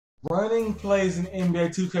Running plays in NBA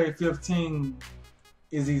 2K15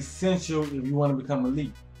 is essential if you want to become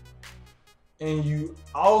elite. And it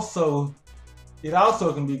also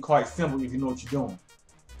can be quite simple if you know what you're doing.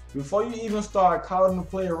 Before you even start calling the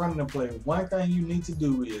play or running the play, one thing you need to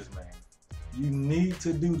do is, man, you need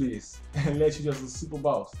to do this unless you're just a super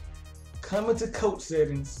boss. Come into coach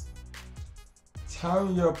settings,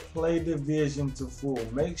 turn your play division to full.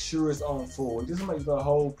 Make sure it's on full. This makes the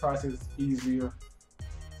whole process easier.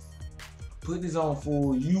 Put this on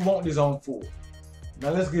full. You want this on full. Now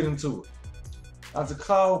let's get into it. Now to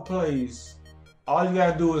call plays, all you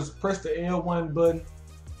gotta do is press the L1 button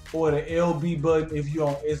or the LB button if you're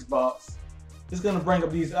on Xbox. It's gonna bring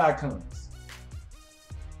up these icons.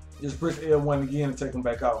 Just press L1 again and take them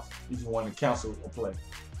back off if you want to cancel a play.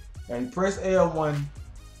 Now you press L1,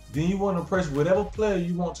 then you want to press whatever player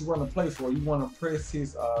you want to run a play for. You want to press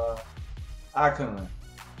his icon.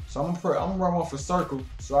 So I'm gonna run one for circle.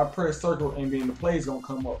 So I press circle and then the play is gonna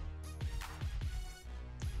come up.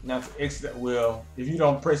 Now to exit, well, if you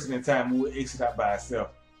don't press it in time, it will exit out by itself.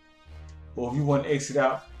 Or if you want to exit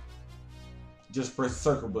out, just press the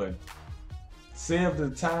circle button. Save the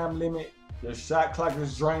time limit. Your shot clock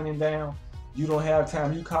is draining down. You don't have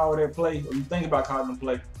time. You call that play, or you think about calling the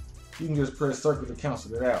play, you can just press circle to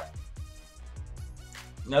cancel it out.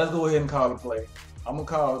 Now let's go ahead and call the play. I'm gonna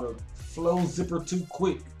call the flow zipper too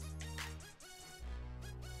quick.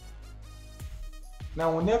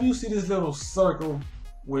 Now whenever you see this little circle,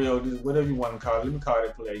 well, this, whatever you want to call it, let me call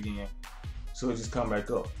that play again, so it just come back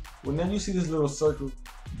up. Whenever you see this little circle,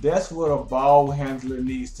 that's where a ball handler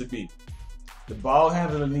needs to be. The ball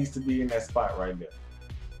handler needs to be in that spot right there.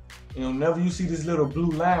 And whenever you see this little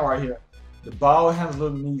blue line right here, the ball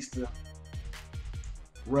handler needs to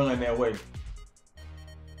run that way.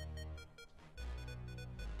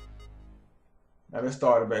 Now let's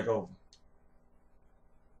start it back over.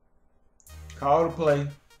 Call the play.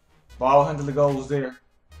 Ball handler goes there.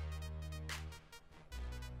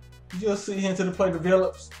 You just see here until the play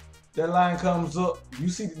develops. That line comes up. You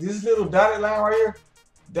see this little dotted line right here?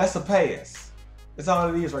 That's a pass. That's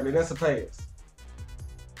all it is right there. That's a pass.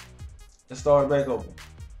 Let's start it back over.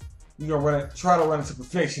 You're gonna run it, try to run it to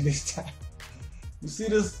perfection this time. You see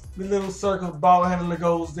this the little circle, ball handler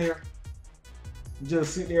goes there. You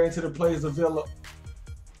just sit there until the plays develop.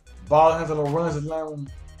 Ball handler runs along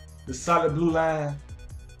the solid blue line,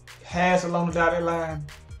 pass along the dotted line,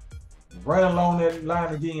 run along that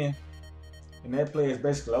line again, and that play is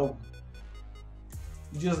basically over.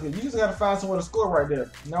 You just gotta find somewhere to score right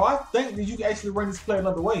there. Now I think that you can actually run this play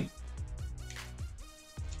another way.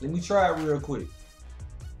 Let me try it real quick.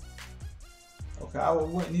 Okay, I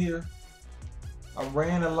went in here. I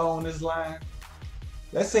ran along this line.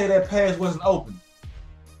 Let's say that pass wasn't open.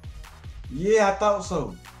 Yeah, I thought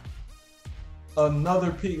so.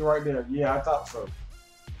 Another pick right there. Yeah, I thought so.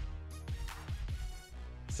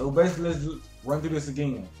 So basically, let's run through this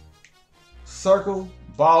again. Circle,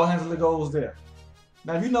 ball handler goes there.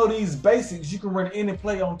 Now, if you know these basics, you can run any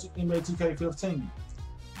play on NBA 2K15.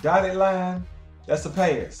 Dotted line, that's a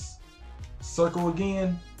pass. Circle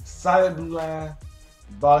again, solid blue line,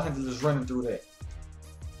 ball handler is running through that.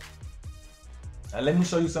 Now, let me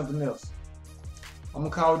show you something else. I'm gonna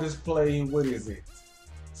call this play, what is it?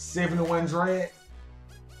 71 drag.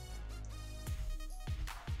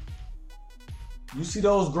 You see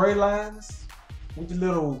those gray lines with the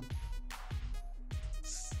little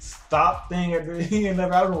stop thing at the end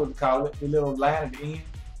of it? I don't know what to call it. The little line at the end.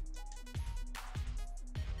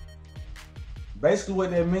 Basically, what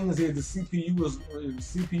that means is the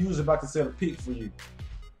CPU is about to set a pick for you.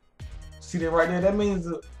 See that right there? That means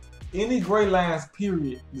that any gray lines,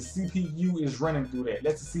 period, the CPU is running through that.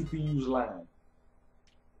 That's the CPU's line.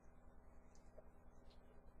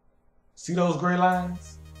 See those gray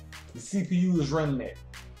lines? The CPU is running that.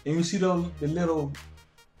 And you see the little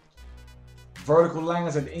vertical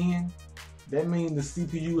lines at the end? That means the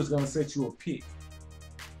CPU is going to set you a pick.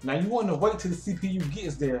 Now you want to wait till the CPU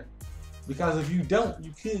gets there, because if you don't,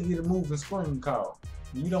 you could get a moving screen call.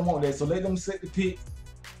 You don't want that, so let them set the pick,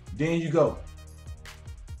 then you go.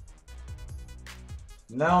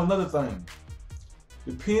 Now another thing,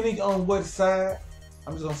 depending on what side,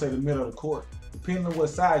 I'm just going to say the middle of the court, depending on what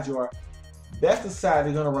side you are, that's the side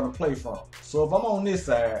they're going to run a play from. So if I'm on this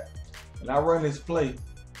side and I run this play,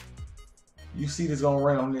 you see this going to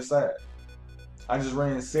run on this side. I just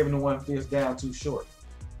ran 71 fifths down too short.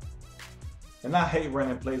 And I hate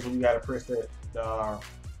running plays when you got to press that,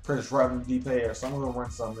 press right on the D-pad, so I'm going to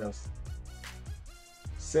run something else.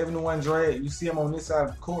 71 drag, you see I'm on this side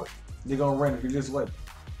of the court, they're going to run it this way.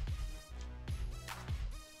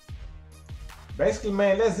 Basically,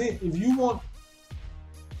 man, that's it. If you want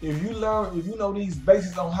if you know these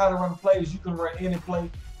basics on how to run plays, you can run any play.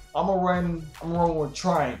 I'm gonna run with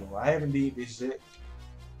triangle. I haven't did this yet.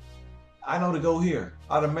 I know to go here,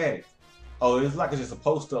 automatic. Oh, it's like it's just a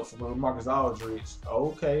post up from Marcus Aldridge.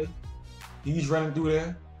 Okay, he's running through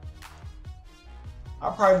there. I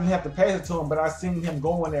probably didn't have to pass it to him, but I seen him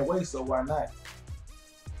going that way, so why not?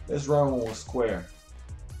 Let's run one square.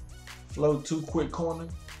 Float 2 quick corner.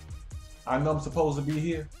 I know I'm supposed to be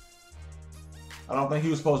here. I don't think he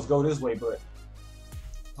was supposed to go this way, but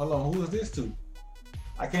hold on, who is this to?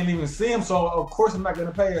 I can't even see him, so of course I'm not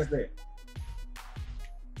gonna pass that.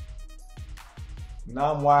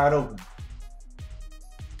 Now I'm wide open.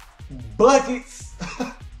 Buckets!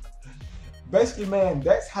 Basically, man,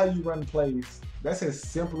 that's how you run plays. That's as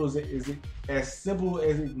simple as it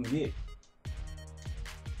can get.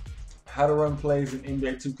 How to run plays in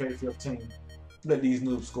NBA 2K15. Let these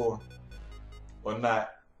noobs score. Or not.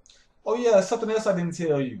 Oh yeah, something else I didn't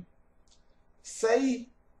tell you. Say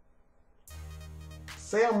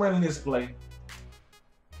I'm running this play.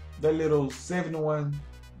 That little 7-1.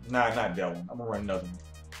 Nah, not that one. I'm gonna run another one.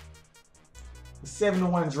 The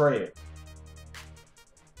 7-1 drag.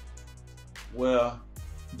 Well,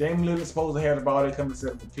 Dame Lillard's supposed to have the ball. They come to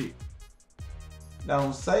set up a pick.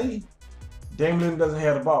 Now, say Dame Lillard doesn't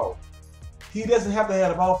have the ball. He doesn't have to have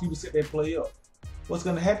the ball for you to set that play up. What's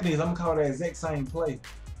going to happen is I'm going to call that exact same play.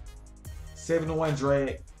 7-1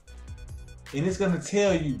 drag. And it's going to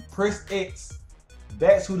tell you, press X.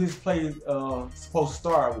 That's who this play is supposed to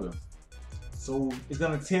start with. So it's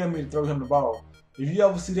going to tell me to throw him the ball. If you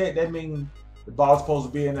ever see that, that means the ball's supposed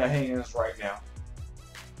to be in their hands right now.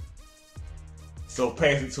 So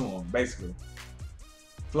pass it to him, basically.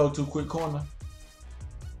 Flow 2 quick corner.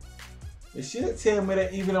 It should tell me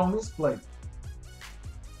that even on this play.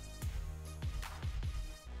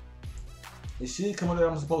 It should come up that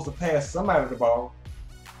I'm supposed to pass somebody the ball.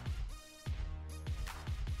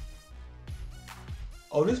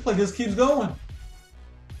 Oh, this play just keeps going.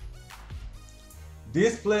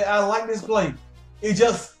 This play, I like this play. It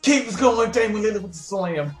just keeps going. Dame Lillard with the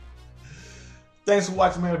slam. Thanks for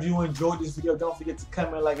watching, man. If you enjoyed this video, don't forget to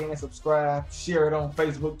comment, like, and subscribe. Share it on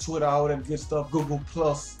Facebook, Twitter, all that good stuff. Google+,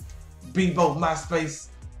 Bebo, MySpace.